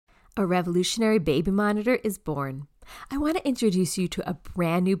A revolutionary baby monitor is born. I want to introduce you to a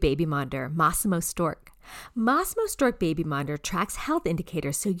brand new baby monitor, Massimo Stork. Massimo Stork Baby Monitor tracks health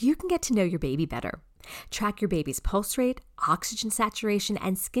indicators so you can get to know your baby better. Track your baby's pulse rate, oxygen saturation,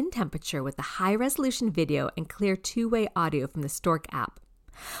 and skin temperature with the high-resolution video and clear two-way audio from the Stork app.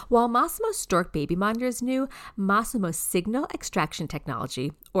 While Massimo Stork Baby Monitor is new, Massimo's signal extraction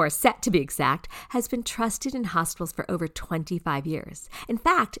technology, or SET to be exact, has been trusted in hospitals for over 25 years. In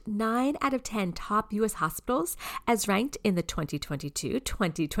fact, 9 out of 10 top U.S. hospitals, as ranked in the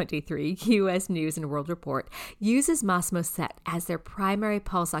 2022-2023 U.S. News and World Report, uses Massimo SET as their primary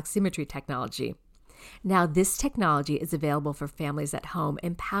pulse oximetry technology. Now, this technology is available for families at home,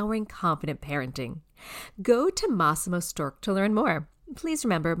 empowering confident parenting. Go to Massimo Stork to learn more. Please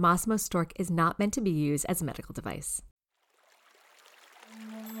remember, Massimo Stork is not meant to be used as a medical device.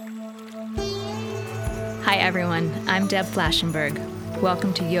 Hi, everyone. I'm Deb Flashenberg.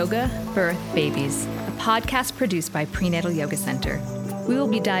 Welcome to Yoga, Birth, Babies, a podcast produced by Prenatal Yoga Center. We will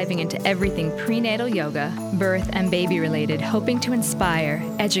be diving into everything prenatal yoga, birth, and baby related, hoping to inspire,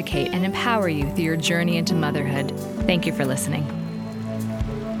 educate, and empower you through your journey into motherhood. Thank you for listening.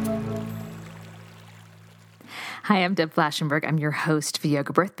 Hi, I'm Deb Flashenberg. I'm your host for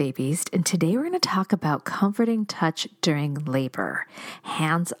Yoga Birth Babies, and today we're going to talk about comforting touch during labor,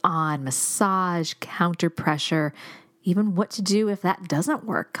 hands-on massage, counter pressure, even what to do if that doesn't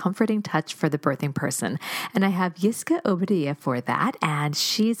work, comforting touch for the birthing person. And I have Yiska Obadia for that, and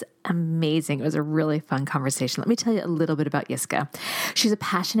she's amazing. It was a really fun conversation. Let me tell you a little bit about Yiska. She's a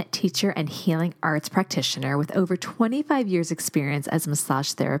passionate teacher and healing arts practitioner with over 25 years experience as a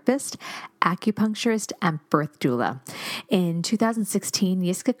massage therapist, acupuncturist, and birth doula. In 2016,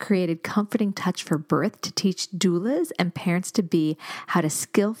 Yiska created Comforting Touch for Birth to teach doulas and parents to be how to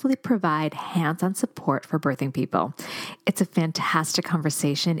skillfully provide hands-on support for birthing people. It's a fantastic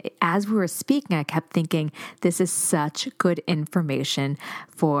conversation. As we were speaking, I kept thinking, this is such good information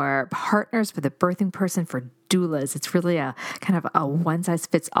for partners, for the birthing person, for doulas. It's really a kind of a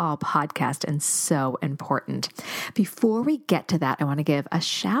one-size-fits-all podcast and so important. Before we get to that, I want to give a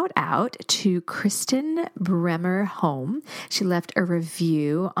shout out to Kristen Bremer Home. She left a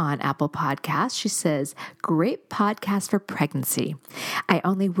review on Apple Podcasts. She says, "Great podcast for pregnancy. I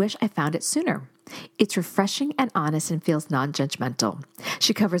only wish I found it sooner. It's refreshing and honest and feels non-judgmental.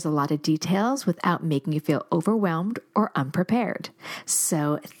 She covers a lot of details without making you feel overwhelmed or unprepared."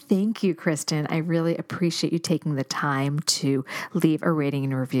 So thank you, Kristen. I really appreciate you taking the time to leave a rating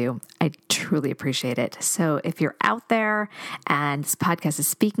and review. I truly appreciate it. So if you're out there and this podcast is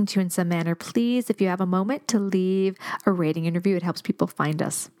speaking to you in some manner, please, if you have a moment, to leave a rating and review. It helps people find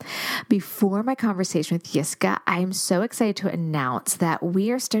us. Before my conversation with Yiska, I'm so excited to announce that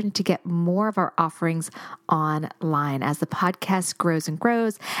we are starting to get more of our offerings online as the podcast grows and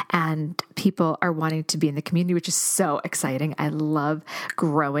grows and people are wanting to be in the community, which is so exciting. I love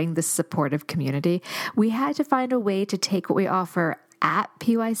growing this supportive community. We had to find a way to take what we offer at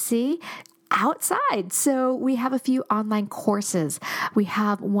PYC outside. So we have a few online courses. We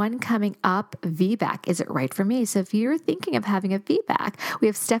have one coming up, VBAC. Is it right for me? So if you're thinking of having a VBAC, we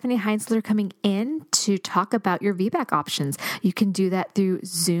have Stephanie Heinzler coming in to talk about your VBAC options. You can do that through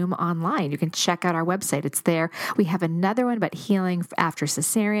Zoom online. You can check out our website. It's there. We have another one about healing after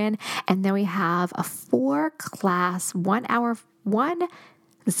cesarean. And then we have a 4-class, 4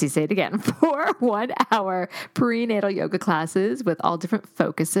 1-hour prenatal yoga classes with all different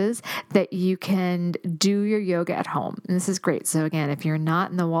focuses that you can do your yoga at home. And this is great. So again, if you're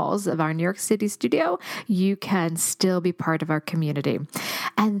not in the walls of our New York City studio, you can still be part of our community.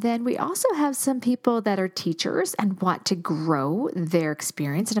 And then we also have some people that are teachers and want to grow their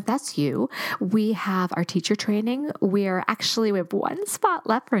experience. And if that's you, we have our teacher training. We have one spot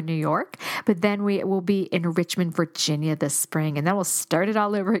left for New York, but then we will be in Richmond, Virginia this spring, and then we'll start it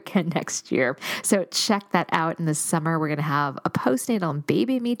all over again next year. So check that out. In the summer, we're going to have a postnatal and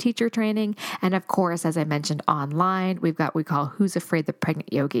baby me teacher training. And of course, as I mentioned online, we've got what we call Who's Afraid the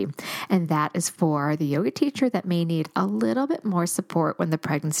Pregnant Yogi. And that is for the yoga teacher that may need a little bit more support when the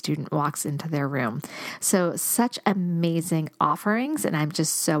pregnant student walks into their room. So such amazing offerings. And I'm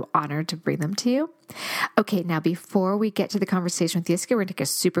just so honored to bring them to you. Okay, now before we get to the conversation with Yiska, we're going to take a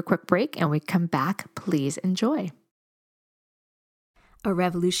super quick break, and when we come back, please enjoy. A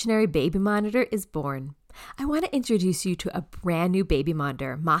revolutionary baby monitor is born. I want to introduce you to a brand new baby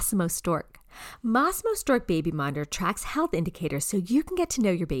monitor, Massimo Stork. Massimo Stork Baby Monitor tracks health indicators so you can get to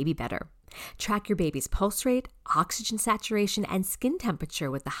know your baby better. Track your baby's pulse rate, oxygen saturation, and skin temperature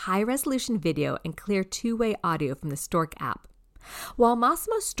with the high-resolution video and clear two-way audio from the Stork app. While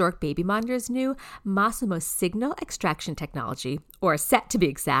Massimo's Stork baby monitor is new, Massimo's signal extraction technology, or SET to be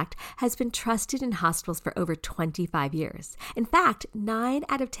exact, has been trusted in hospitals for over 25 years. In fact, 9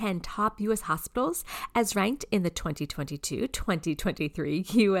 out of 10 top U.S. hospitals, as ranked in the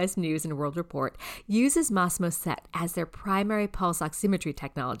 2022-2023 U.S. News and World Report, uses Massimo SET as their primary pulse oximetry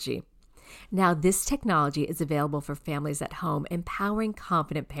technology. Now, this technology is available for families at home, empowering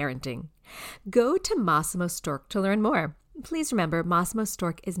confident parenting. Go to Massimo Stork to learn more. Please remember, Massimo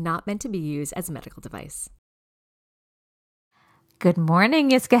Stork is not meant to be used as a medical device. Good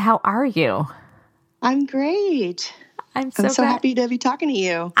morning, Yiska. How are you? I'm great. I'm so happy to be talking to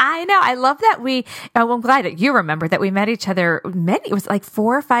you. I know. I love that I'm glad that you remember that we met each other it was like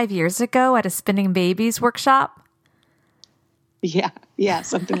 4 or 5 years ago at a Spinning Babies workshop. Yeah,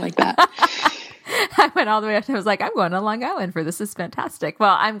 something like that. I went all the way up and I was like, I'm going to Long Island for this. This is fantastic.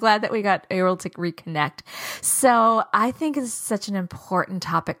 Well, I'm glad that we got able to reconnect. So I think it's such an important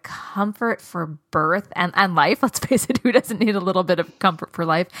topic, comfort for birth and life. Let's face it, who doesn't need a little bit of comfort for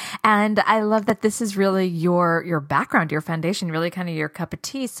life? And I love that this is really your background, your foundation, really kind of your cup of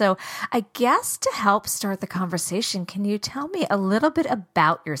tea. So I guess to help start the conversation, can you tell me a little bit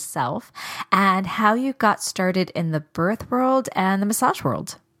about yourself and how you got started in the birth world and the massage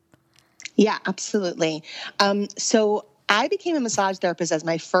world? Yeah, absolutely. So I became a massage therapist as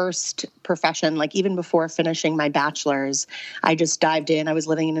my first profession, like even before finishing my bachelor's. I just dived in. I was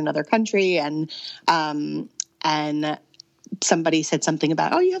living in another country and somebody said something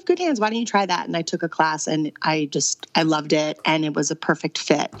about, oh, you have good hands. Why don't you try that? And I took a class and I loved it. And it was a perfect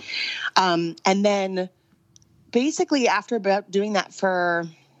fit. And then basically after about doing that for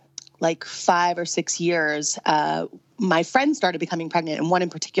like 5 or 6 years, my friend started becoming pregnant, and one in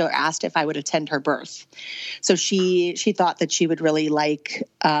particular asked if I would attend her birth. So she thought that she would really like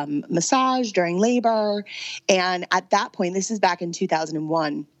massage during labor. And at that point, this is back in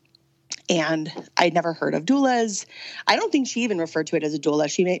 2001, and I'd never heard of doulas. I don't think she even referred to it as a doula.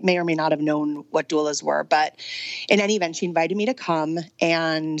 She may or may not have known what doulas were. But in any event, she invited me to come,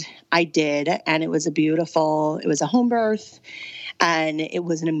 and I did. And it was it was a home birth, and it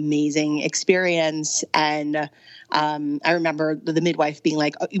was an amazing experience. And I remember the midwife being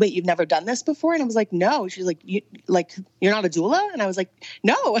like, oh, wait, you've never done this before? And I was like, no. She's like, you're not a doula? And I was like,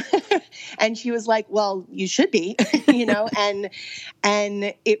 no. And she was like, well, you should be, and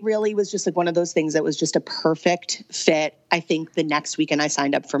it really was just like one of those things that was just a perfect fit. I think the next weekend I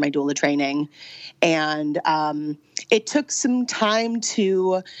signed up for my doula training, and it took some time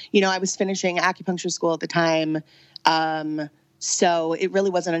to, I was finishing acupuncture school at the time. So it really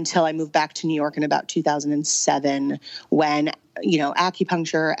wasn't until I moved back to New York in about 2007 when,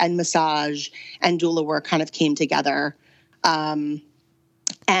 acupuncture and massage and doula work kind of came together. And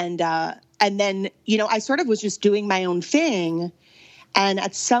then, I sort of was just doing my own thing. And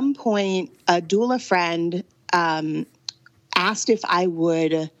at some point, a doula friend asked if I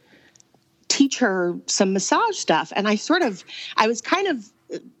would teach her some massage stuff. And I was kind of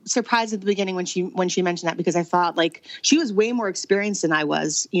surprised at the beginning when she mentioned that, because I thought like she was way more experienced than I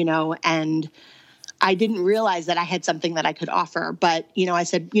was, and I didn't realize that I had something that I could offer. But, I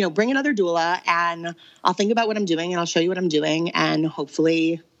said, bring another doula and I'll think about what I'm doing and I'll show you what I'm doing, and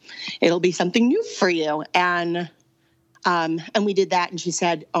hopefully it'll be something new for you. And we did that, and she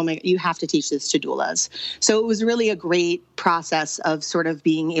said, oh my, you have to teach this to doulas. So it was really a great process of sort of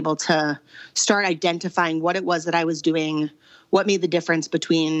being able to start identifying what it was that I was doing, what made the difference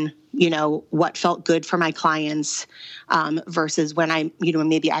between, what felt good for my clients versus when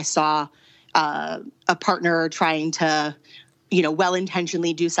maybe I saw a partner trying to,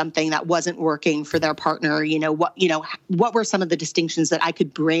 well-intentionally do something that wasn't working for their partner. What were some of the distinctions that I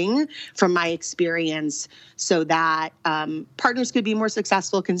could bring from my experience so that partners could be more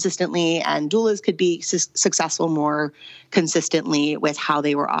successful consistently and doulas could be successful more consistently with how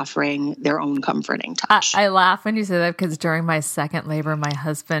they were offering their own comforting touch. I laugh when you say that, because during my second labor, my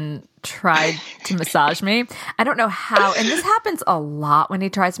husband tried to massage me. I don't know how, and this happens a lot when he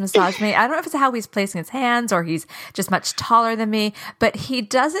tries to massage me. I don't know if it's how he's placing his hands or he's just much taller than me, but he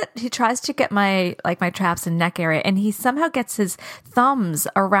does it. He tries to get my traps and neck area, and he somehow gets his thumbs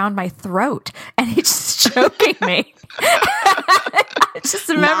around my throat, and he's just choking me. I just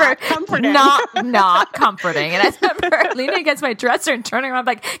remember not comforting. And I remember leaning against my dresser and turning around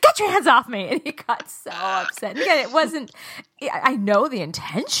like, get your hands off me. And he got so upset. And again, it wasn't, I know the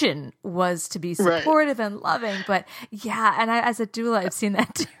intention intention was to be supportive and loving. But yeah, and as a doula, I've seen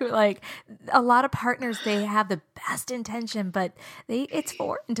that too. Like a lot of partners, they have the best intention, but it's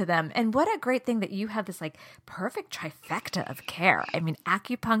foreign to them. And what a great thing that you have this like perfect trifecta of care. I mean,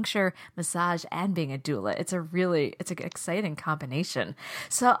 acupuncture, massage, and being a doula. It's an exciting combination.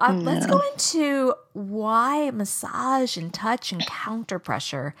 So let's go into why massage and touch and counter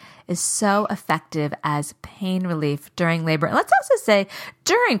pressure is so effective as pain relief during labor. And let's also say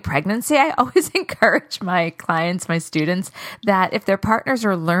during pregnancy, I always encourage my clients, my students, that if their partners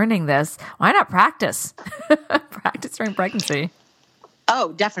are learning this, why not practice? Practice during pregnancy.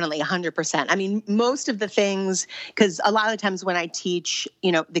 Oh, definitely 100%. I mean, most of the things, because a lot of the times when I teach,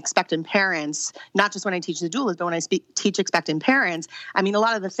 the expectant parents, not just when I teach the doulas, but when I teach expectant parents, I mean, a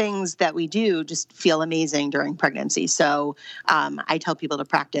lot of the things that we do just feel amazing during pregnancy. So I tell people to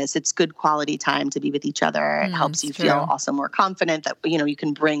practice. It's good quality time to be with each other. It helps you feel also more confident that, you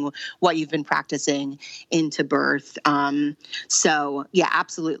can bring what you've been practicing into birth. So yeah,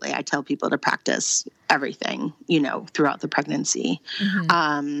 absolutely. I tell people to practice everything, throughout the pregnancy.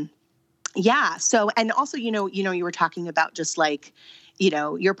 Yeah. So, and also, you were talking about just like,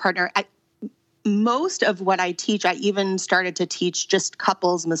 your partner. Most of what I teach, I even started to teach just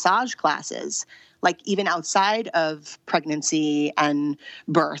couples massage classes, like even outside of pregnancy and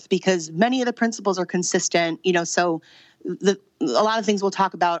birth, because many of the principles are consistent, so a lot of things we'll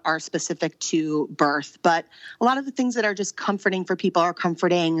talk about are specific to birth, but a lot of the things that are just comforting for people are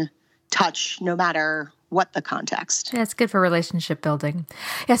comforting touch, no matter what the context. Yeah, it's good for relationship building.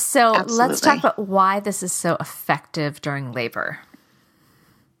 Yeah, so let's talk about why this is so effective during labor.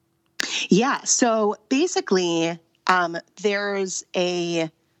 Yeah, so basically, there's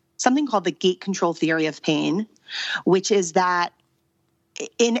something called the gate control theory of pain, which is that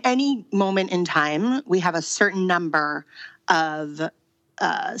in any moment in time, we have a certain number of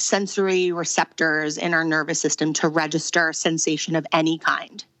sensory receptors in our nervous system to register sensation of any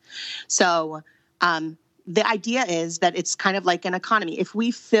kind. So the idea is that it's kind of like an economy. If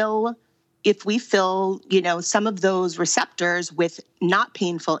we fill, some of those receptors with not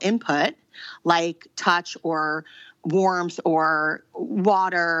painful input, like touch or warmth or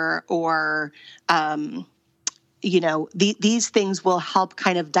water or, these things will help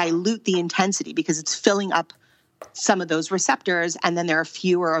kind of dilute the intensity because it's filling up some of those receptors, and then there are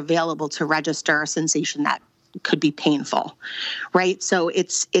fewer available to register a sensation that could be painful, right? So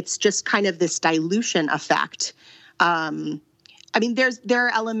it's just kind of this dilution effect. I mean, there are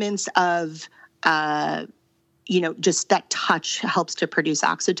elements of, just that touch helps to produce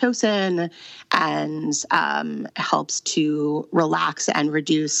oxytocin and helps to relax and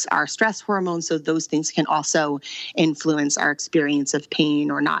reduce our stress hormones. So those things can also influence our experience of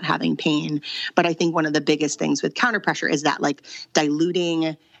pain or not having pain. But I think one of the biggest things with counterpressure is that like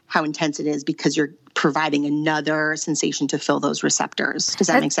diluting how intense it is because you're providing another sensation to fill those receptors. Does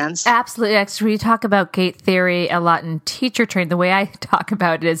that make sense? Absolutely. Actually, we talk about gate theory a lot in teacher training. The way I talk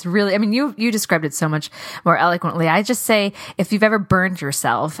about it is really, I mean, you described it so much more eloquently. I just say, if you've ever burned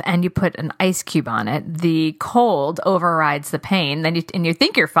yourself and you put an ice cube on it, the cold overrides the pain. Then you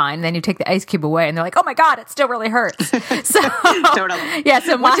think you're fine. Then you take the ice cube away and they're like, oh my God, it still really hurts. So, totally. Yeah.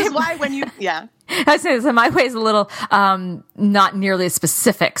 So which is why when I was saying, so my way is a little not nearly as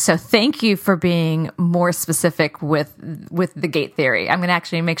specific. So thank you for being more specific with the gate theory. I'm going to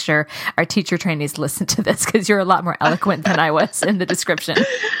actually make sure our teacher trainees listen to this because you're a lot more eloquent than I was in the description.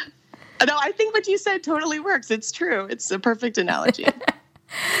 No, I think what you said totally works. It's true. It's a perfect analogy.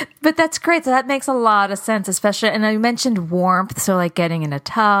 But that's great. So that makes a lot of sense, especially, and I mentioned warmth, so like getting in a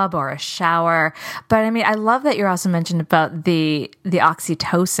tub or a shower. But I mean, I love that you also mentioned about the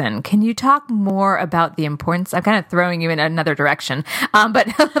oxytocin. Can you talk more about the importance? I'm kind of throwing you in another direction,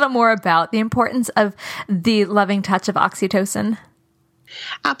 but a little more about the importance of the loving touch of oxytocin.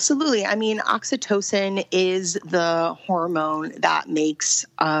 Absolutely. I mean, oxytocin is the hormone that makes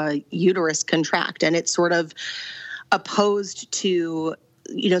uterus contract, and it's sort of opposed to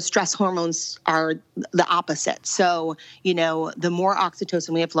stress hormones are the opposite. So, the more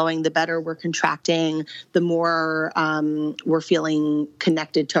oxytocin we have flowing, the better we're contracting, the more we're feeling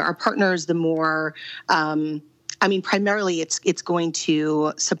connected to our partners, the more, primarily it's going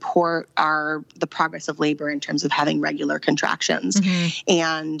to support the progress of labor in terms of having regular contractions.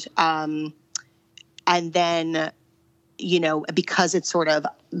 Mm-hmm. And then, because it's sort of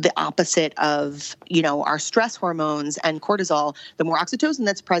the opposite of, our stress hormones and cortisol. The more oxytocin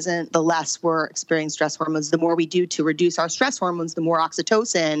that's present, the less we're experiencing stress hormones. The more we do to reduce our stress hormones, the more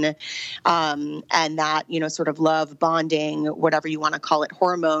oxytocin, and that, sort of love, bonding, whatever you want to call it,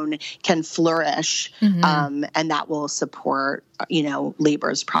 hormone can flourish. And that will support,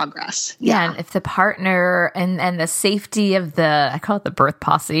 labor's progress. Yeah. And if the partner and the safety of I call it the birth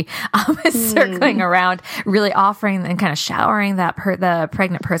posse, is circling around, really offering and kind of showering the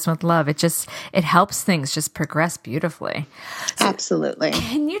pregnant person with love, it helps things just progress beautifully. So absolutely.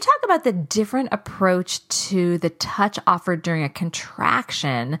 Can you talk about the different approach to the touch offered during a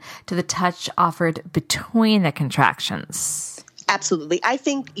contraction to the touch offered between the contractions? Absolutely. I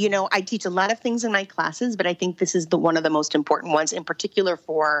think, I teach a lot of things in my classes, but I think this is one of the most important ones, in particular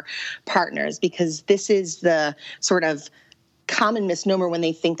for partners, because this is the sort of common misnomer when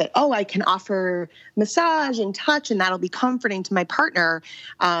they think that, I can offer massage and touch and that'll be comforting to my partner.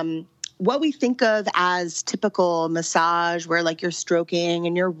 What we think of as typical massage, where like you're stroking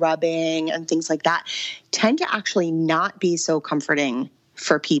and you're rubbing and things like that, tend to actually not be so comforting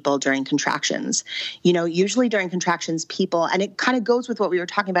for people during contractions. Usually during contractions, people, and it kind of goes with what we were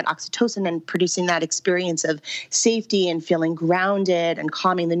talking about, oxytocin and producing that experience of safety and feeling grounded and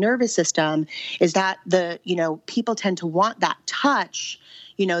calming the nervous system, is that people tend to want that touch,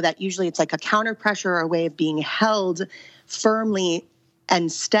 that usually it's like a counter pressure or a way of being held firmly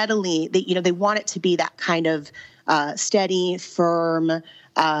and steadily. They want it to be that kind of steady, firm,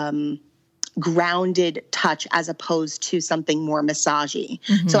 grounded touch, as opposed to something more massagey.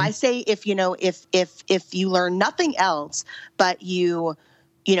 So I say, if you learn nothing else, but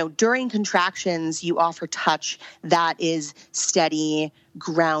during contractions, you offer touch that is steady,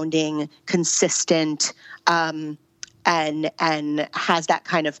 grounding, consistent, and has that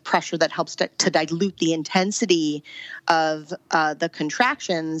kind of pressure that helps to dilute the intensity of the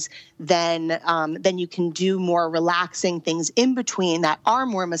contractions, then you can do more relaxing things in between that are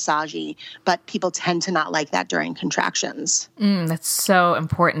more massagey, but people tend to not like that during contractions. That's so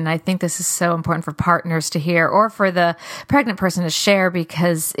important. I think this is so important for partners to hear, or for the pregnant person to share,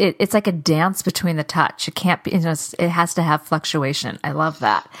 because it's like a dance between the touch. It can't be, it has to have fluctuation. I love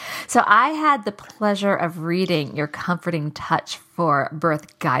that. So I had the pleasure of reading your Comforting Touch for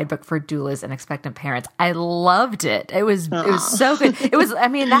Birth Guidebook for Doulas and Expectant Parents. I loved it. It was so good.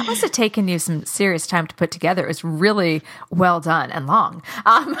 That must have taken you some serious time to put together. It was really well done and long.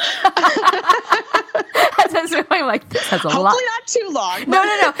 I'm like, this has a lot. Hopefully not too long. No.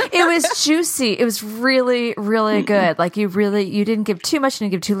 It was juicy. It was really, really good. Like you didn't give too much, you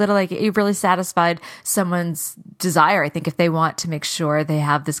didn't give too little. Like you really satisfied someone's desire, I think, if they want to make sure they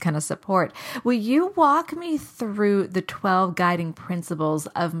have this kind of support. Will you walk me through the 12 guiding principles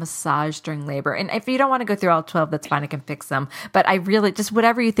of massage during labor? And if you don't want to go through all 12, that's fine. I can fix them. But I really, just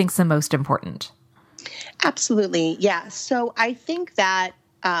whatever you think's the most important. Absolutely. Yeah. So I think that,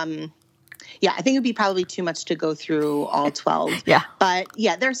 I think it would be probably too much to go through all 12. Yeah. But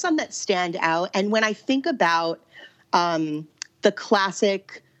there's some that stand out. And when I think about the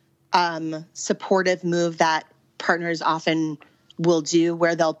classic supportive move that partners often will do,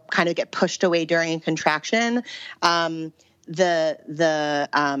 where they'll kind of get pushed away during a contraction,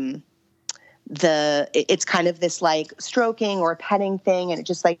 it's kind of this like stroking or petting thing, and it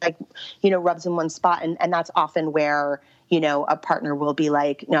just like rubs in one spot, and that's often where a partner will be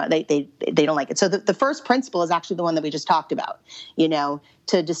like, no, they don't like it. So the first principle is actually the one that we just talked about,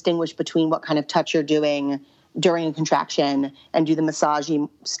 to distinguish between what kind of touch you're doing during a contraction and do the massaging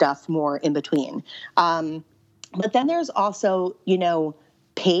stuff more in between. But then there's also,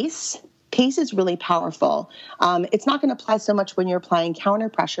 pace. Pace is really powerful. It's not going to apply so much when you're applying counter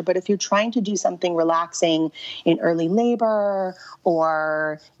pressure, but if you're trying to do something relaxing in early labor,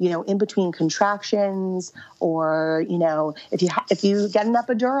 or, in between contractions, or, if you get an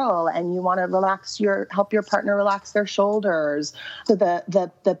epidural and you want to help your partner relax their shoulders. So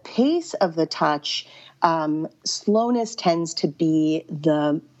the pace of the touch, slowness tends to be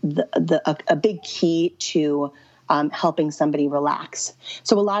a big key to helping somebody relax.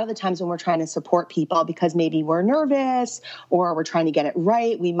 So a lot of the times when we're trying to support people, because maybe we're nervous or we're trying to get it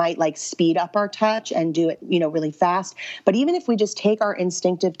right, we might like speed up our touch and do it, really fast. But even if we just take our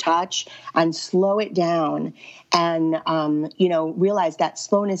instinctive touch and slow it down and, realize that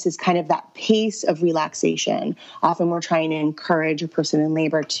slowness is kind of that pace of relaxation. Often we're trying to encourage a person in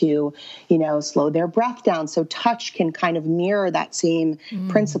labor to, slow their breath down. So touch can kind of mirror that same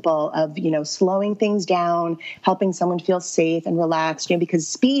principle of, slowing things down, helping helping someone feel safe and relaxed, because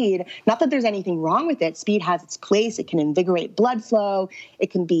speed, not that there's anything wrong with it, speed has its place. It can invigorate blood flow.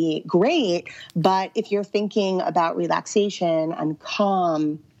 It can be great. But if you're thinking about relaxation and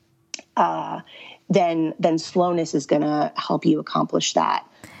calm, then slowness is going to help you accomplish that.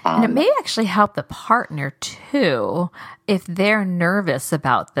 And it may actually help the partner too, if they're nervous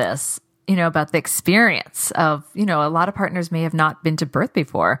about this, about the experience of, a lot of partners may have not been to birth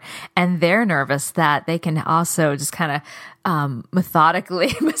before, and they're nervous that they can also just kind of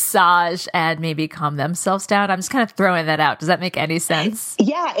methodically massage and maybe calm themselves down. I'm just kind of throwing that out. Does that make any sense?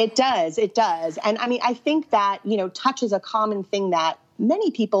 Yeah, it does. It does. And I mean, I think that, touch is a common thing that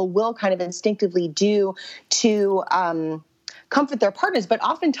many people will kind of instinctively do to comfort their partners, but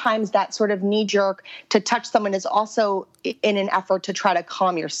oftentimes that sort of knee jerk to touch someone is also in an effort to try to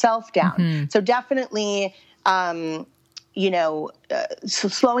calm yourself down. Mm-hmm. So definitely, so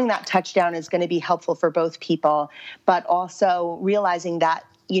slowing that touch down is going to be helpful for both people, but also realizing that,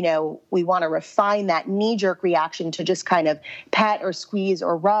 we want to refine that knee jerk reaction to just kind of pet or squeeze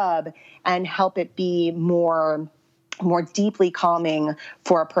or rub and help it be more deeply calming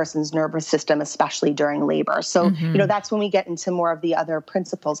for a person's nervous system, especially during labor. So, that's when we get into more of the other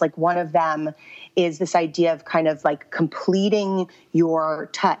principles. Like one of them is this idea of kind of like completing your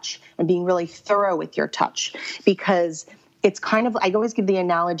touch and being really thorough with your touch, because it's kind of, I always give the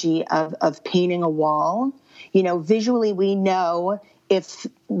analogy of painting a wall. Visually we know if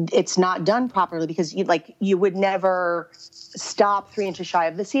it's not done properly, because you would never stop 3 inches shy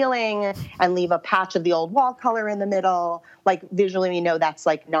of the ceiling and leave a patch of the old wall color in the middle. Like visually, we know that's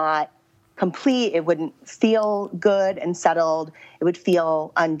like not complete. It wouldn't feel good and settled. It would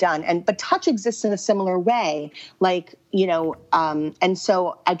feel undone. But touch exists in a similar way. And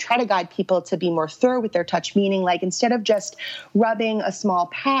so I try to guide people to be more thorough with their touch, meaning like instead of just rubbing a small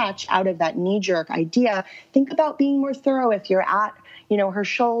patch out of that knee-jerk idea, think about being more thorough. If you're at her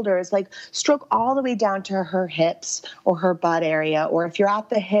shoulders, like stroke all the way down to her hips or her butt area. Or if you're at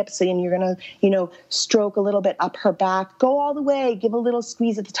the hips and you're going to, stroke a little bit up her back, go all the way, give a little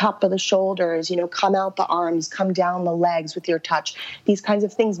squeeze at the top of the shoulders, come out the arms, come down the legs with your touch. These kinds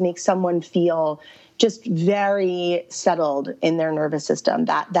of things make someone feel just very settled in their nervous system,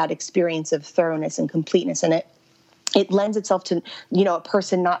 that experience of thoroughness and completeness. And it lends itself to, a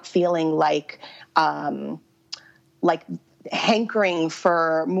person not feeling like hankering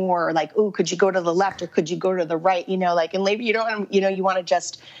for more, like, oh, could you go to the left or could you go to the right? Like in labor, you don't, you want to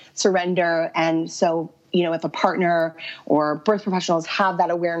just surrender. And so, if a partner or birth professionals have that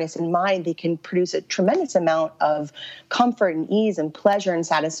awareness in mind, they can produce a tremendous amount of comfort and ease and pleasure and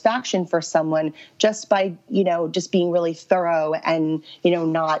satisfaction for someone just by, just being really thorough and,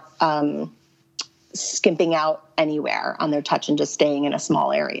 not skimping out anywhere on their touch and just staying in a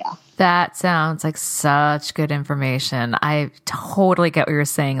small area. That sounds like such good information. I totally get what you're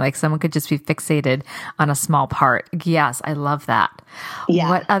saying. Like someone could just be fixated on a small part. Yes, I love that. Yeah.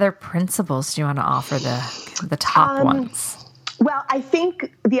 What other principles do you want to offer the top ones? Well, I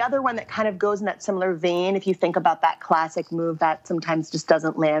think the other one that kind of goes in that similar vein, if you think about that classic move that sometimes just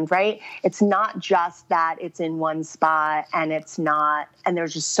doesn't land right, it's not just that it's in one spot and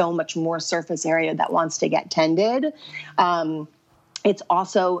there's just so much more surface area that wants to get tended. It's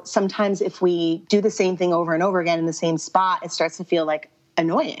also sometimes if we do the same thing over and over again in the same spot, it starts to feel like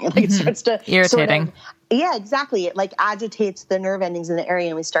annoying. Like it starts to irritating. Yeah, exactly. It like agitates the nerve endings in the area,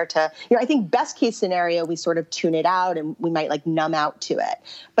 and we start to, I think best case scenario, we sort of tune it out and we might like numb out to it.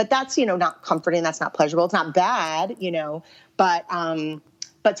 But that's, not comforting. That's not pleasurable. It's not bad,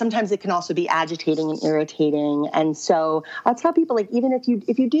 but sometimes it can also be agitating and irritating. And so I'll tell people, like, even if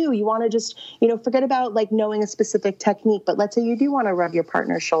you do, you want to just, forget about like knowing a specific technique, but let's say you do want to rub your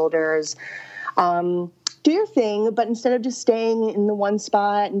partner's shoulders, do your thing, but instead of just staying in the one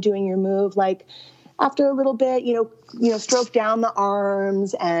spot and doing your move, like after a little bit, stroke down the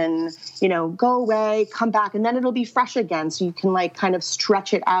arms and, go away, come back, and then it'll be fresh again. So you can like kind of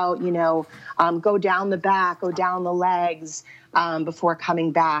stretch it out, go down the back, go down the legs, before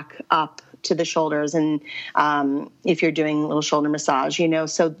coming back up to the shoulders. And if you're doing a little shoulder massage,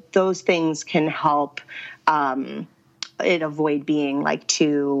 so those things can help it avoid being like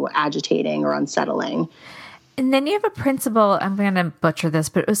too agitating or unsettling. And then you have a principle, I'm going to butcher this,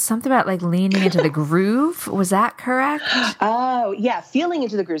 but it was something about like leaning into the groove. Was that correct? Oh, yeah. Feeling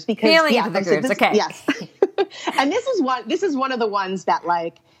into the grooves. Feeling into the grooves. Okay. Yes. And this is one of the ones that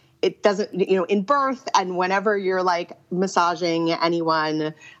like, it doesn't, in birth and whenever you're like massaging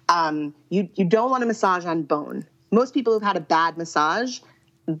anyone, you don't want to massage on bone. Most people who've had a bad massage,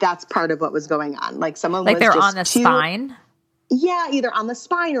 that's part of what was going on. Like someone like was they're just on the spine. Yeah, either on the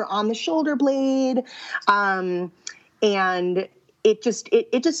spine or on the shoulder blade. And it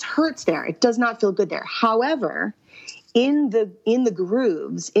just hurts there. It does not feel good there. However, in the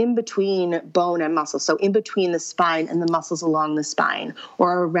grooves in between bone and muscle, so in between the spine and the muscles along the spine,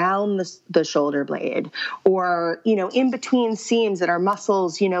 or around the shoulder blade, or in between seams that are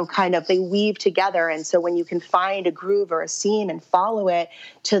muscles, kind of they weave together. And so when you can find a groove or a seam and follow it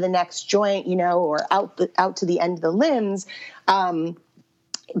to the next joint, or out to the end of the limbs,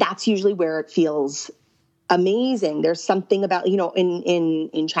 that's usually where it feels amazing. There's something about,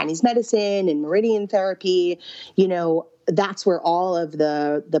 in Chinese medicine and meridian therapy, that's where all of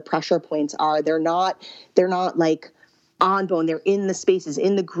the pressure points are. They're not like on bone. They're in the spaces,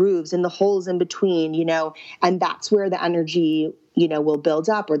 in the grooves, in the holes in between, and that's where the energy, will build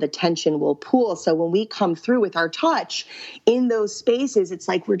up, or the tension will pool. So when we come through with our touch in those spaces, it's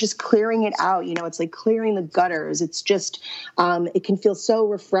like we're just clearing it out. It's like clearing the gutters. It's just, it can feel so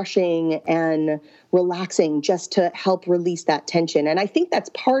refreshing and relaxing just to help release that tension. And I think that's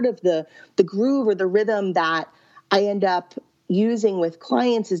part of the groove or the rhythm that I end up using with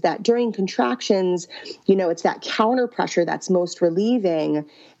clients, is that during contractions, it's that counter pressure that's most relieving.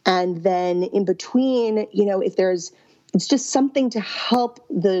 And then in between, it's just something to help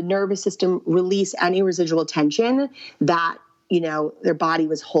the nervous system release any residual tension that, their body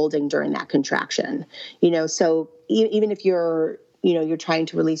was holding during that contraction. So even if you're trying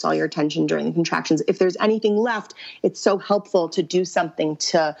to release all your tension during the contractions, if there's anything left, it's so helpful to do something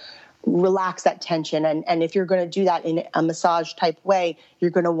to relax that tension. And if you're going to do that in a massage type way,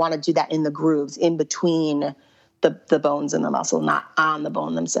 you're going to want to do that in the grooves in between the bones and the muscle, not on the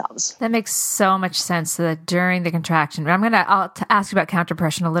bone themselves. That makes so much sense. So that during the contraction, I'll ask you about counter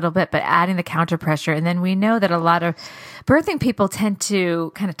pressure in a little bit, but adding the counter pressure. And then we know that a lot of birthing people tend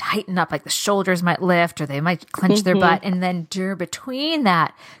to kind of tighten up, like the shoulders might lift or they might clench their butt. And then between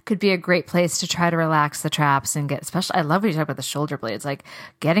that could be a great place to try to relax the traps and especially, I love when you talk about the shoulder blades, like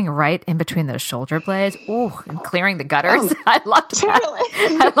getting right in between those shoulder blades. Ooh, and clearing the gutters. I love that.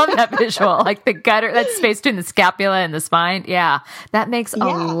 Totally. I love that visual, like the gutter, that space between the scapula and the spine. Yeah, that makes a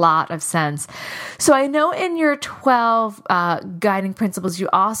lot of sense. So I know in your 12 guiding principles, you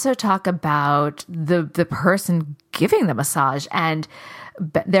also talk about the person giving the massage and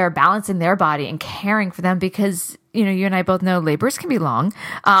they're balancing their body and caring for them, because you and I both know labors can be long,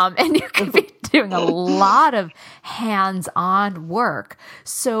 and you can be doing a lot of hands-on work.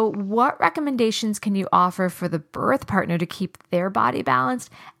 So what recommendations can you offer for the birth partner to keep their body balanced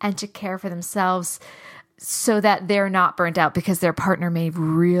and to care for themselves so that they're not burnt out because their partner may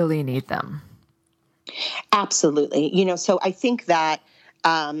really need them? Absolutely. So I think that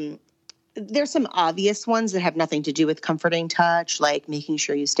there's some obvious ones that have nothing to do with comforting touch, like making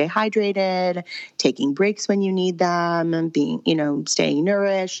sure you stay hydrated, taking breaks when you need them, being, staying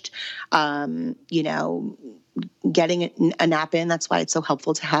nourished, getting a nap in. That's why it's so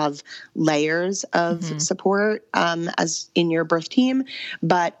helpful to have layers of support as in your birth team.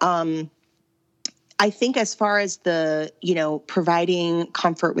 But I think as far as the, providing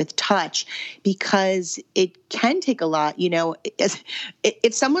comfort with touch, because it can take a lot,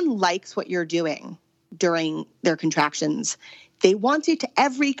 if someone likes what you're doing during their contractions, they want it to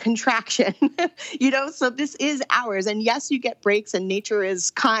every contraction, so this is ours. And yes, you get breaks and nature is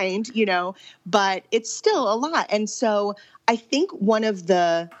kind, but it's still a lot. And so I think one of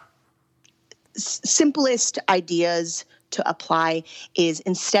the simplest ideas to apply is,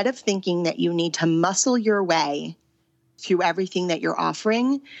 instead of thinking that you need to muscle your way through everything that you're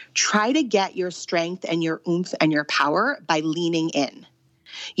offering, try to get your strength and your oomph and your power by leaning in,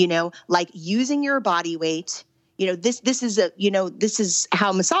 like using your body weight. This is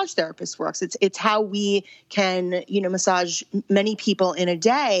how massage therapists works. It's how we can, massage many people in a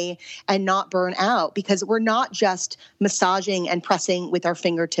day and not burn out, because we're not just massaging and pressing with our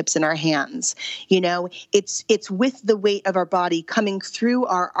fingertips and our hands. It's with the weight of our body coming through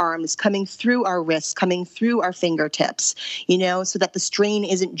our arms, coming through our wrists, coming through our fingertips, so that the strain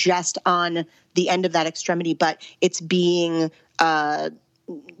isn't just on the end of that extremity, but it's being,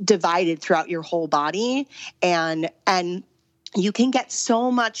 divided throughout your whole body, and you can get so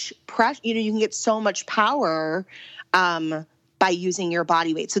much pressure, you can get so much power by using your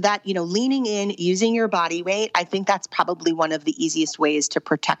body weight. So that, leaning in, using your body weight, I think that's probably one of the easiest ways to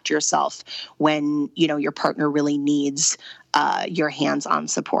protect yourself when, your partner really needs your hands-on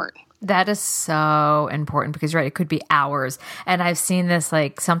support. That is so important because you're right, it could be hours. And I've seen this,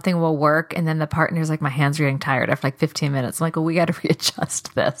 like something will work and then the partner's like, my hands are getting tired after like 15 minutes. I'm like, well, we got to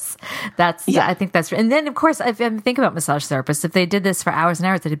readjust this. I think that's, and then of course, if I think about massage therapists, if they did this for hours and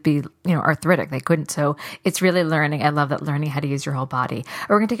hours, it'd be, arthritic. They couldn't. So it's really learning. I love that, learning how to use your whole body.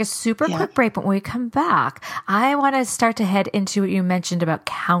 We're going to take a super quick break, but when we come back, I want to start to head into what you mentioned about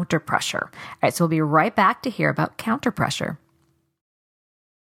counter pressure. All right. So we'll be right back to hear about counter pressure.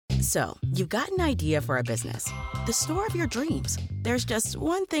 So, you've got an idea for a business, the store of your dreams. There's just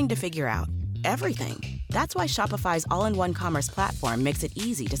one thing to figure out: everything. That's why Shopify's all-in-one commerce platform makes it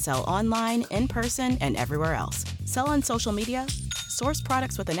easy to sell online, in person, and everywhere else. Sell on social media, source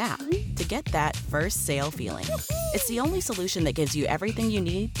products with an app to get that first sale feeling. It's the only solution that gives you everything you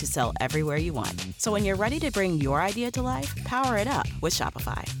need to sell everywhere you want. So when you're ready to bring your idea to life, power it up with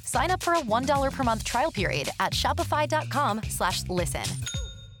Shopify. Sign up for a $1 per month trial period at shopify.com/listen.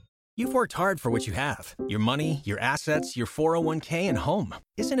 You've worked hard for what you have. Your money, your assets, your 401k, and home.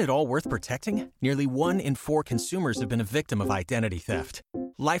 Isn't it all worth protecting? Nearly 1 in 4 consumers have been a victim of identity theft.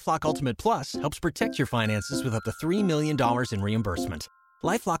 LifeLock Ultimate Plus helps protect your finances with up to $3 million in reimbursement.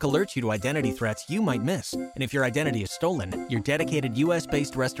 LifeLock alerts you to identity threats you might miss. And if your identity is stolen, your dedicated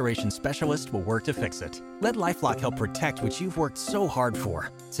U.S.-based restoration specialist will work to fix it. Let LifeLock help protect what you've worked so hard for.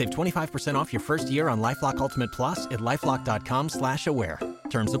 Save 25% off your first year on LifeLock Ultimate Plus at LifeLock.com/aware.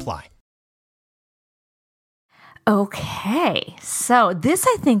 Terms apply. Okay, so this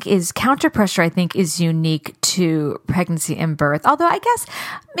I think is counter pressure. I think is unique to pregnancy and birth. Although I guess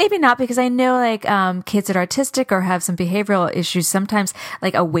maybe not, because I know like kids that are autistic or have some behavioral issues, sometimes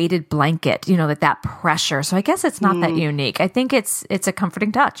like a weighted blanket, like that pressure. So I guess it's not that unique. I think it's a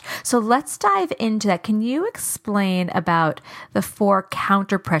comforting touch. So let's dive into that. Can you explain about the 4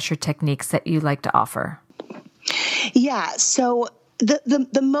 counter pressure techniques that you like to offer? Yeah. So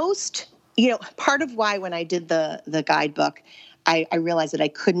the most, part of why when I did the guidebook, I realized that I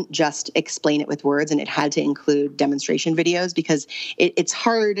couldn't just explain it with words and it had to include demonstration videos because it's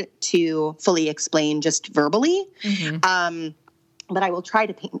hard to fully explain just verbally. Mm-hmm. But I will try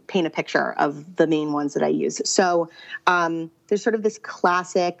to paint a picture of the main ones that I use. So there's sort of this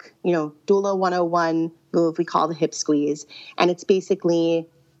classic, doula 101 move we call the hip squeeze. And it's basically,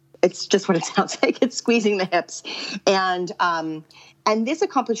 it's just what it sounds like. It's squeezing the hips. And this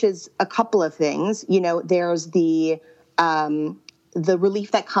accomplishes a couple of things. There's the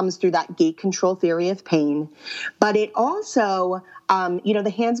relief that comes through that gate control theory of pain, but it also,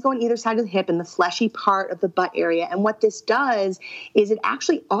 the hands go on either side of the hip and the fleshy part of the butt area. And what this does is it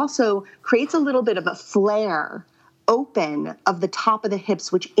actually also creates a little bit of a flare open of the top of the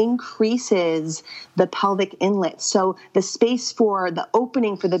hips, which increases the pelvic inlet. So the space for the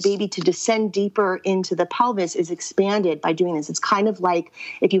opening for the baby to descend deeper into the pelvis is expanded by doing this. It's kind of like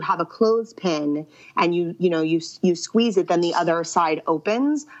if you have a clothespin and you squeeze it, then the other side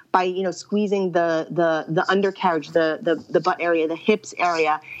opens by, squeezing the undercarriage, the butt area, the hips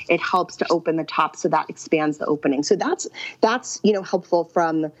area. It helps to open the top. So that expands the opening. So that's helpful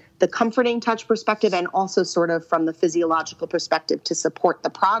from the comforting touch perspective and also sort of from the physiological perspective to support the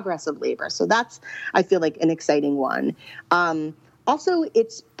progress of labor. So that's, I feel like, an exciting one. Also,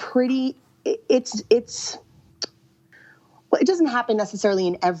 it doesn't happen necessarily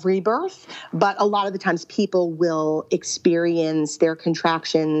in every birth, but a lot of the times people will experience their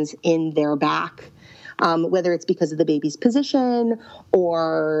contractions in their back, whether it's because of the baby's position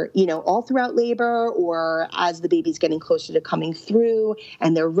or, all throughout labor, or as the baby's getting closer to coming through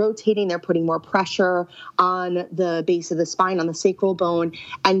and they're rotating, they're putting more pressure on the base of the spine, on the sacral bone.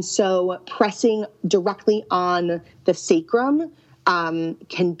 And so pressing directly on the sacrum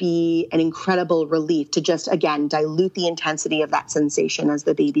can be an incredible relief to just, again, dilute the intensity of that sensation as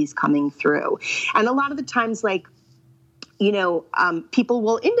the baby's coming through. And a lot of the times, people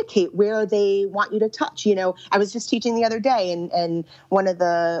will indicate where they want you to touch. I was just teaching the other day and one of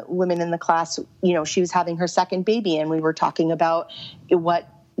the women in the class, she was having her second baby and we were talking about what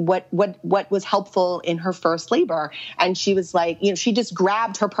was helpful in her first labor. And she was like, she just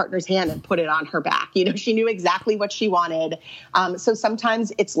grabbed her partner's hand and put it on her back. She knew exactly what she wanted. So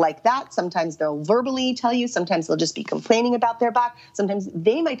sometimes it's like that. Sometimes they'll verbally tell you. Sometimes they'll just be complaining about their back. Sometimes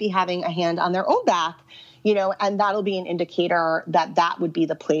they might be having a hand on their own back, and that'll be an indicator that would be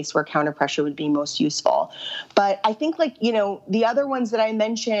the place where counter pressure would be most useful. But I think the other ones that I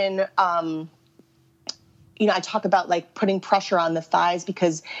mentioned, I talk about putting pressure on the thighs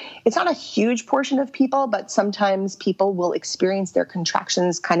because it's not a huge portion of people, but sometimes people will experience their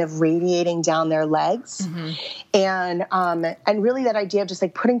contractions kind of radiating down their legs. Mm-hmm. And really that idea of just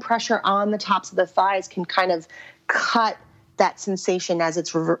putting pressure on the tops of the thighs can kind of cut that sensation as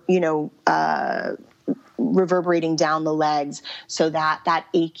it's, reverberating down the legs, so that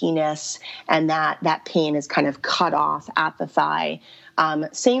achiness and that pain is kind of cut off at the thigh.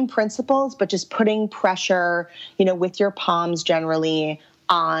 Same principles, but just putting pressure, with your palms generally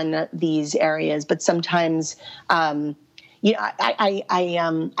on these areas. But sometimes, I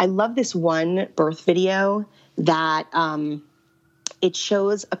love this one birth video that it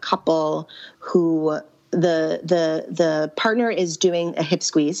shows a couple who the partner is doing a hip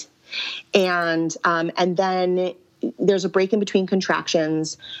squeeze. And then there's a break in between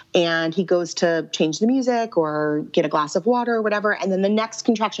contractions, and he goes to change the music or get a glass of water or whatever. And then the next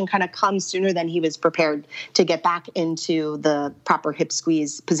contraction kind of comes sooner than he was prepared to get back into the proper hip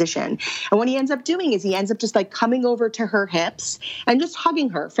squeeze position. And what he ends up doing is he ends up just like coming over to her hips and just hugging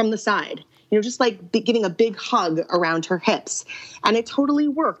her from the side. Just like giving a big hug around her hips. And it totally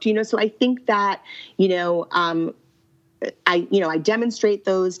worked, so I think that, I demonstrate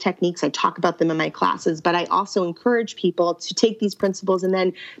those techniques. I talk about them in my classes, but I also encourage people to take these principles and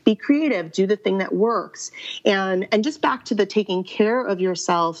then be creative, do the thing that works. And just back to the taking care of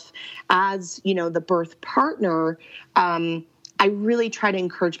yourself as, the birth partner, I really try to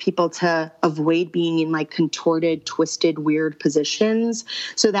encourage people to avoid being in like contorted, twisted, weird positions,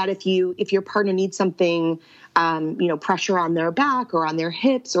 so that if your partner needs something, pressure on their back or on their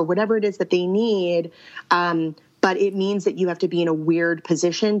hips or whatever it is that they need, but it means that you have to be in a weird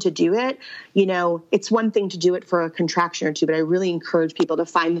position to do it. It's one thing to do it for a contraction or two, but I really encourage people to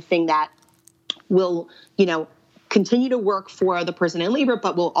find the thing that will, continue to work for the person in labor,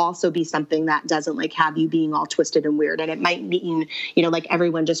 but will also be something that doesn't like have you being all twisted and weird. And it might mean, like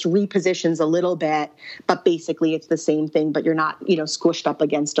everyone just repositions a little bit, but basically it's the same thing, but you're not, squished up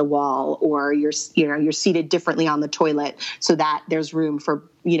against a wall, or you're seated differently on the toilet so that there's room for,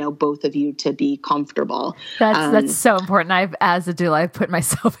 both of you to be comfortable. That's so important. As a doula, I've put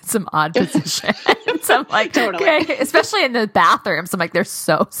myself in some odd positions. So I'm like, totally. Okay, especially in the bathrooms. I'm like, they're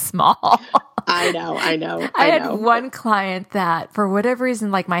so small. I know. I had one client that, for whatever reason,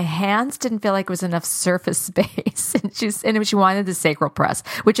 like my hands didn't feel like it was enough surface space, and she wanted the sacral press,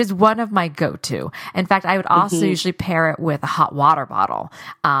 which is one of my go-to. In fact, I would also usually pair it with a hot water bottle.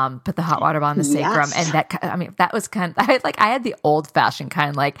 Put the hot water bottle in the sacrum, and that was kind of, I had the old-fashioned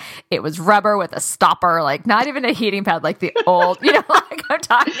kind, like it was rubber with a stopper, like not even a heating pad, like the old, like I'm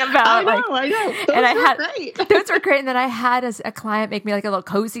talking about. I know. Those were great. And then I had a client make me like a little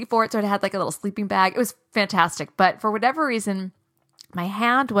cozy for it, so it had like a little sleeping bag. It was fantastic. But for whatever reason, my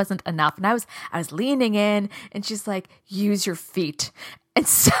hand wasn't enough. And I was leaning in, and she's like, use your feet. And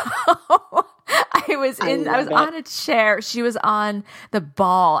so I was on a chair. She was on the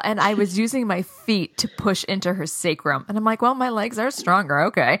ball, and I was using my feet to push into her sacrum. And I'm like, well, my legs are stronger.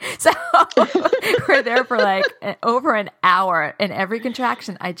 Okay. So we're there for like over an hour, and every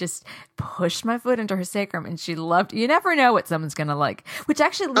contraction, I just pushed my foot into her sacrum, and she loved it. You never know what someone's going to like, which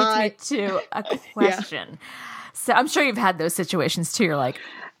actually leads me to a question. Yeah. So I'm sure you've had those situations too. You're like,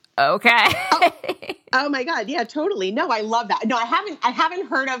 okay. Oh my God. Yeah, totally. No, I love that. No, I haven't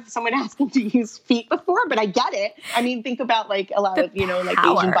heard of someone asking to use feet before, but I get it. I mean, think about like a lot of, like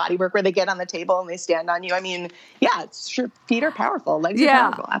Asian body work where they get on the table and they stand on you. I mean, yeah, it's sure. Feet are powerful. Legs are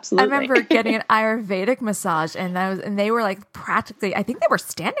powerful. Absolutely. I remember getting an Ayurvedic massage, and they were like practically, I think they were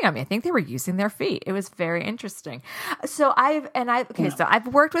standing on me. I think they were using their feet. It was very interesting. So I've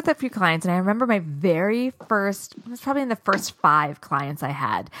worked with a few clients, and I remember my very first, it was probably in the first 5 clients I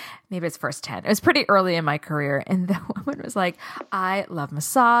had. Maybe it's first 10. It was pretty early in my career. And the woman was like, I love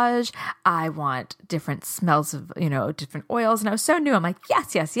massage. I want different smells of, different oils. And I was so new. I'm like,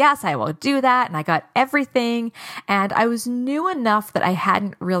 yes, I will do that. And I got everything. And I was new enough that I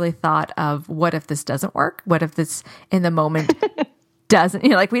hadn't really thought of, what if this doesn't work? What if this in the moment doesn't,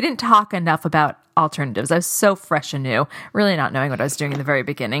 we didn't talk enough about alternatives. I was so fresh and new, really not knowing what I was doing in the very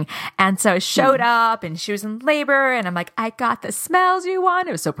beginning. And so I showed up, and she was in labor, and I'm like, I got the smells you wanted.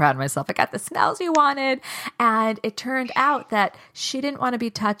 I was so proud of myself. I got the smells you wanted. And it turned out that she didn't want to be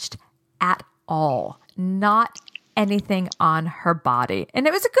touched at all. Not anything on her body. And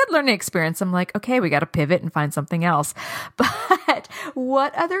it was a good learning experience. I'm like, okay, we got to pivot and find something else. But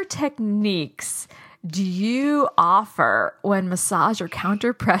what other techniques do you offer when massage or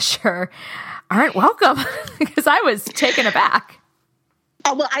counter pressure aren't welcome? Because I was taken aback.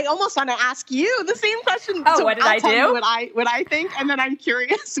 Oh, well, I almost want to ask you the same question. Oh, so what did I'll I tell do? you what I think, and then I'm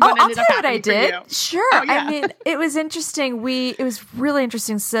curious Oh, what I'll ended tell up you what I happening for did. you. Sure. Oh, yeah. I mean, it was interesting. It was really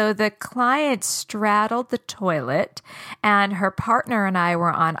interesting. So the client straddled the toilet, and her partner and I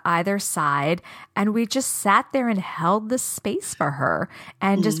were on either side, and we just sat there and held the space for her.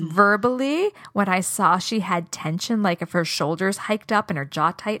 And just verbally, when I saw she had tension, like if her shoulders hiked up and her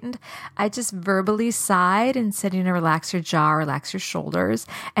jaw tightened, I just verbally sighed and said, relax your jaw, relax your shoulders.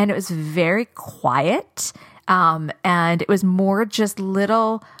 And it was very quiet. And it was more just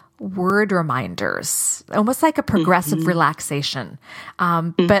little word reminders, almost like a progressive relaxation.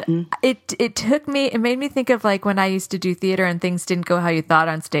 But it made me think of like when I used to do theater and things didn't go how you thought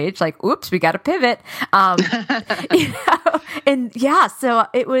on stage, like, oops, we got to pivot. And yeah, so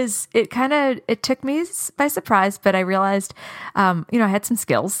it took me by surprise, but I realized, I had some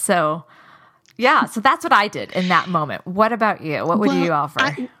skills. So yeah, so that's what I did in that moment. What about you? What would you offer?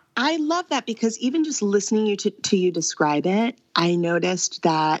 I love that because even just listening to you describe it, I noticed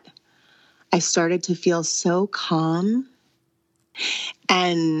that I started to feel so calm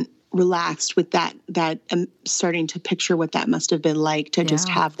and relaxed with that starting to picture what that must have been like to just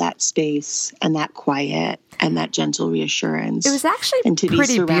have that space and that quiet and that gentle reassurance. It was actually and to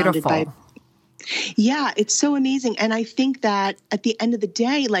pretty be surrounded beautiful. Yeah, it's so amazing. And I think that at the end of the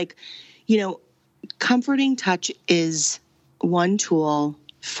day, like, comforting touch is one tool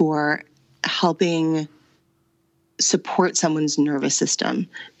for helping support someone's nervous system,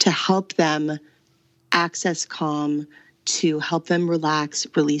 to help them access calm, to help them relax,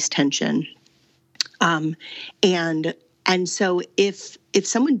 release tension. And so if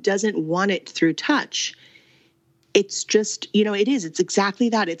someone doesn't want it through touch, it's just, it's exactly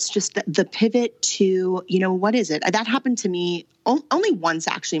that. It's just the pivot to, what is it? That happened to me only once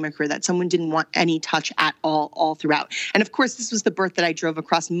actually in my career, that someone didn't want any touch at all throughout. And of course, this was the birth that I drove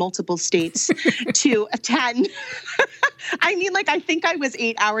across multiple states to attend. I mean, I think I was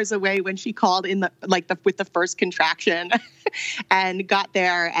 8 hours away when she called with the first contraction and got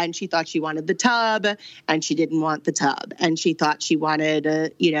there, and she thought she wanted the tub and she didn't want the tub. And she thought she wanted,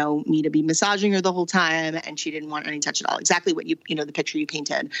 me to be massaging her the whole time, and she didn't want any touch at all. Exactly what the picture you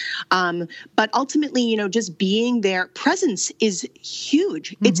painted. But ultimately, just being there, presence is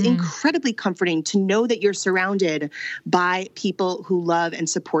huge. It's incredibly comforting to know that you're surrounded by people who love and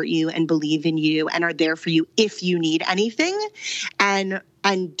support you and believe in you and are there for you if you need anything, and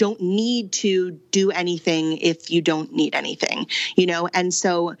don't need to do anything if you don't need anything, And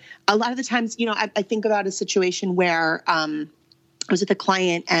so a lot of the times, I think about a situation where I was with a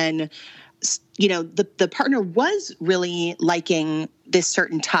client, and the partner was really liking this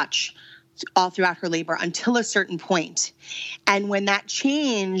certain touch all throughout her labor until a certain point. And when that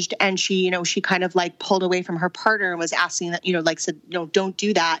changed and she kind of pulled away from her partner and was asking that, said, don't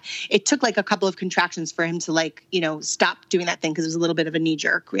do that. It took a couple of contractions for him to stop doing that thing, because it was a little bit of a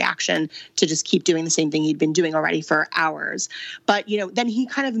knee-jerk reaction to just keep doing the same thing he'd been doing already for hours. But, then he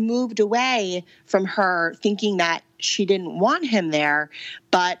kind of moved away from her thinking that she didn't want him there.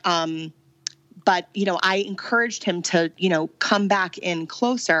 But I encouraged him to, come back in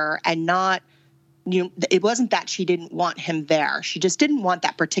closer and not, it wasn't that she didn't want him there. She just didn't want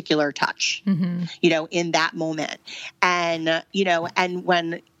that particular touch, in that moment. And, and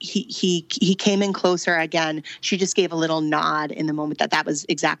when he came in closer again, she just gave a little nod in the moment that was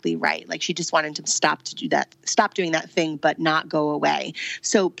exactly right. She just wanted to stop doing that thing, but not go away.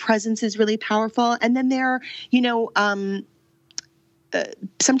 So presence is really powerful. And then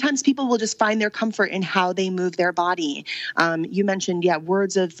sometimes people will just find their comfort in how they move their body. You mentioned,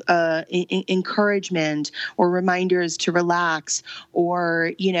 words of encouragement or reminders to relax,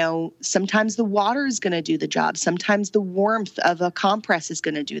 or, sometimes the water is going to do the job. Sometimes the warmth of a compress is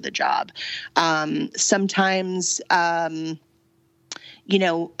going to do the job. Sometimes,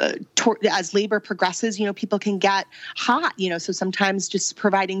 as labor progresses, people can get hot, so sometimes just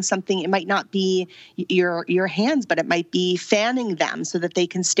providing something, it might not be your hands, but it might be fanning them so that they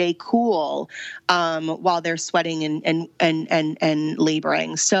can stay cool while they're sweating and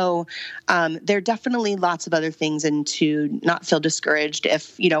laboring. So there are definitely lots of other things, and to not feel discouraged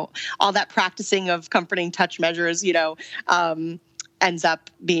if, all that practicing of comforting touch measures, ends up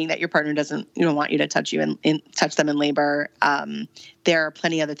being that your partner doesn't, want you to touch you and touch them in labor. There are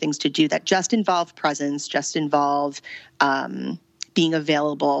plenty of other things to do that just involve presence, just involve being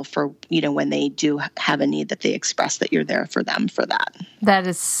available for, when they do have a need, that they express that you're there for them for that. That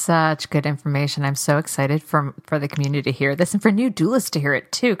is such good information. I'm so excited for the community to hear this, and for new doulas to hear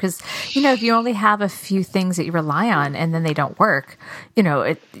it too. Because, if you only have a few things that you rely on and then they don't work,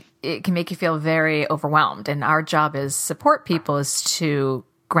 it can make you feel very overwhelmed. And our job as support people is to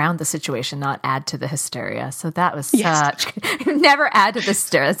ground the situation, not add to the hysteria. So that was such, never add to the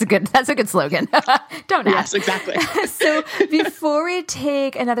hysteria. That's a good slogan. Don't add. Yes, exactly. So before we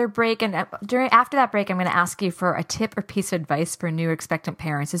take another break, and after that break, I'm going to ask you for a tip or piece of advice for new expectant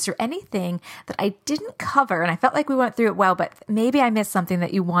parents. Is there anything that I didn't cover? And I felt like we went through it well, but maybe I missed something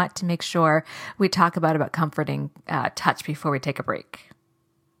that you want to make sure we talk about comforting touch before we take a break.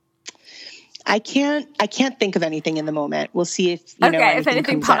 I can't think of anything in the moment. We'll see if if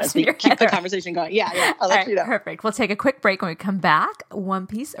anything pops in your head. Keep the conversation going. Yeah. I'll let you know. Perfect. We'll take a quick break. When we come back, one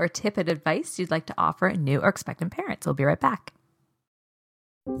piece or tip of advice you'd like to offer new or expectant parents. We'll be right back.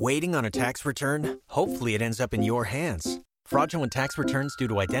 Waiting on a tax return? Hopefully it ends up in your hands. Fraudulent tax returns due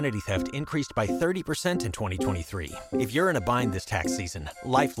to identity theft increased by 30% in 2023. If you're in a bind this tax season,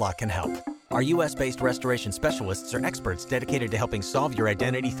 LifeLock can help. Our U.S.-based restoration specialists are experts dedicated to helping solve your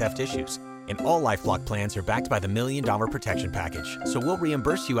identity theft issues. And all LifeLock plans are backed by the $1 Million Protection Package. So we'll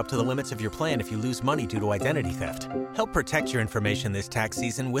reimburse you up to the limits of your plan if you lose money due to identity theft. Help protect your information this tax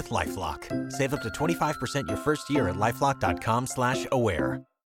season with LifeLock. Save up to 25% your first year at LifeLock.com/aware.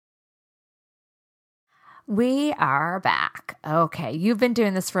 We are back. Okay. You've been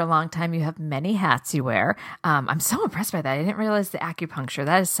doing this for a long time. You have many hats you wear. I'm so impressed by that. I didn't realize the acupuncture.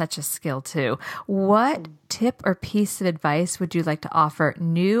 That is such a skill too. What tip or piece of advice would you like to offer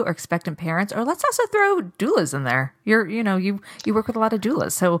new or expectant parents? Or let's also throw doulas in there. You work with a lot of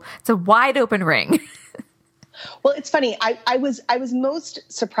doulas, so it's a wide open ring. Well, it's funny. I was most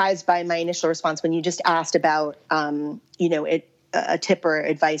surprised by my initial response when you just asked about, a tip or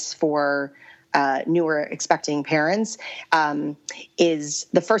advice for newer expecting parents, is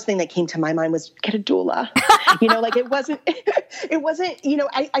the first thing that came to my mind was get a doula. It wasn't,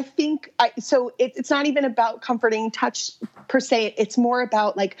 I think, so it's not even about comforting touch per se. It's more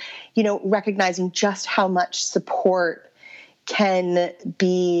about recognizing just how much support can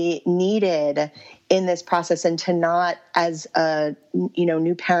be needed in this process, and to not, as a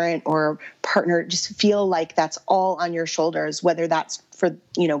new parent or partner, just feel like that's all on your shoulders, whether that's for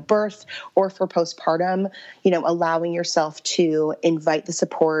birth or for postpartum. Allowing yourself to invite the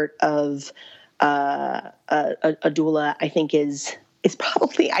support of a doula, I think is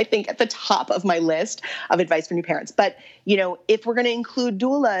probably, at the top of my list of advice for new parents. But if we're going to include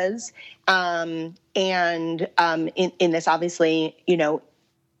doulas, and in this, obviously,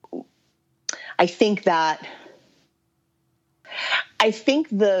 I think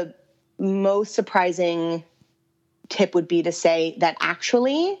the most surprising tip would be to say that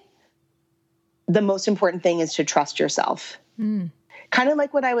actually the most important thing is to trust yourself. Kind of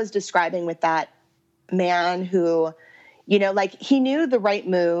like what I was describing with that man who, he knew the right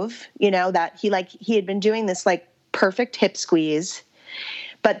move, that he had been doing this perfect hip squeeze.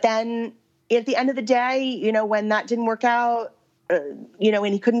 But then at the end of the day, when that didn't work out, and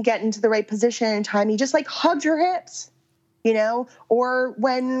he couldn't get into the right position in time, he just hugged your hips, or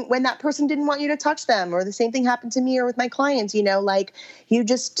when that person didn't want you to touch them, or the same thing happened to me or with my clients, you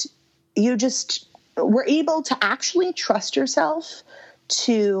just were able to actually trust yourself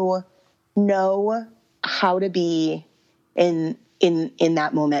to know how to be in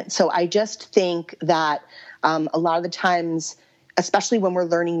that moment. So I just think that a lot of the times, especially when we're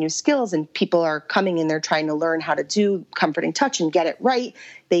learning new skills and people are coming in, they're trying to learn how to do comforting touch and get it right,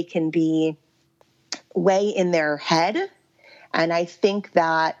 they can be way in their head. And I think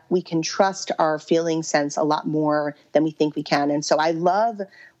that we can trust our feeling sense a lot more than we think we can. And so I love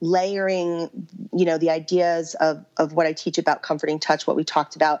layering, the ideas of what I teach about comforting touch, what we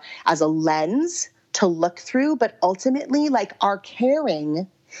talked about, as a lens to look through. But ultimately, our caring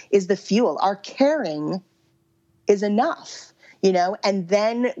is the fuel. Our caring is enough. And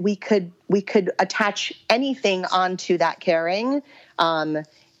then we could attach anything onto that caring, and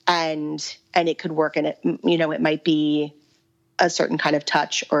it could work. And it might be a certain kind of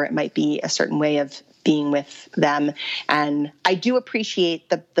touch, or it might be a certain way of being with them. And I do appreciate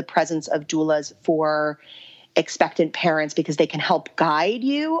the presence of doulas for expectant parents, because they can help guide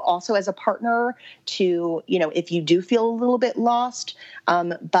you also as a partner to, if you do feel a little bit lost.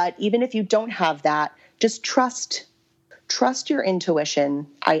 But even if you don't have that, just trust your intuition.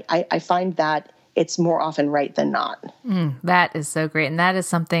 I find that it's more often right than not. That is so great. And that is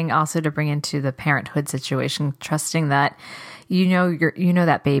something also to bring into the parenthood situation, trusting that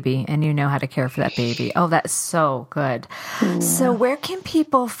that baby and you know how to care for that baby. Oh, that's so good. So where can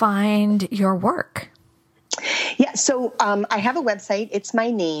people find your work? Yeah. So I have a website. It's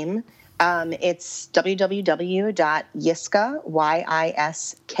my name. It's www.yiska, Yiska,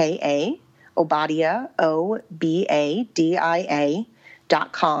 Obadia,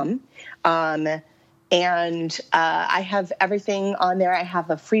 yiska.com. And I have everything on there. I have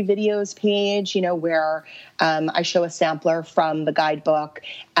a free videos page, where I show a sampler from the guidebook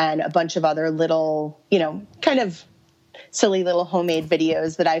and a bunch of other little, kind of silly little homemade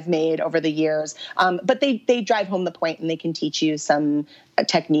videos that I've made over the years. But they drive home the point, and they can teach you some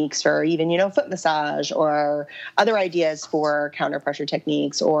techniques for even, foot massage, or other ideas for counter pressure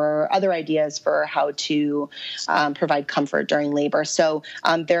techniques, or other ideas for how to provide comfort during labor. So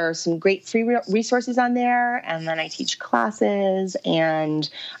there are some great free resources on there. And then I teach classes, and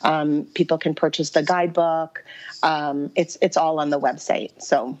people can purchase the guidebook. It's all on the website.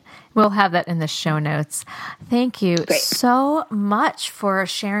 So we'll have that in the show notes. Thank you so much for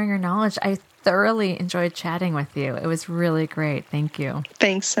sharing your knowledge. I thoroughly enjoyed chatting with you. It was really great. Thank you.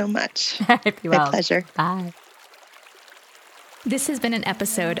 Thanks so much. My pleasure. Bye. This has been an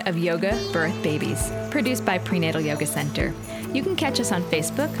episode of Yoga Birth Babies, produced by Prenatal Yoga Center. You can catch us on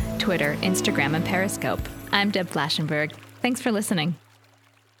Facebook, Twitter, Instagram, and Periscope. I'm Deb Flashenberg. Thanks for listening.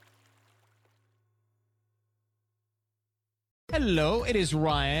 Hello, it is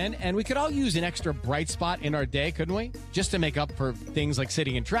Ryan, and we could all use an extra bright spot in our day, couldn't we? Just to make up for things like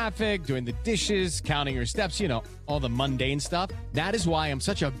sitting in traffic, doing the dishes, counting your steps, all the mundane stuff. That is why I'm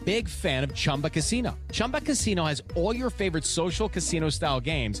such a big fan of Chumba Casino. Chumba Casino has all your favorite social casino-style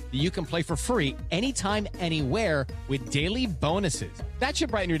games that you can play for free anytime, anywhere with daily bonuses. That should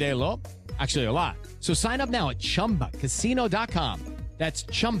brighten your day a little. Actually, a lot. So sign up now at ChumbaCasino.com. That's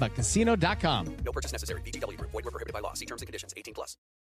ChumbaCasino.com. No purchase necessary. VGW Group. Void where prohibited by law. See terms and conditions. 18+.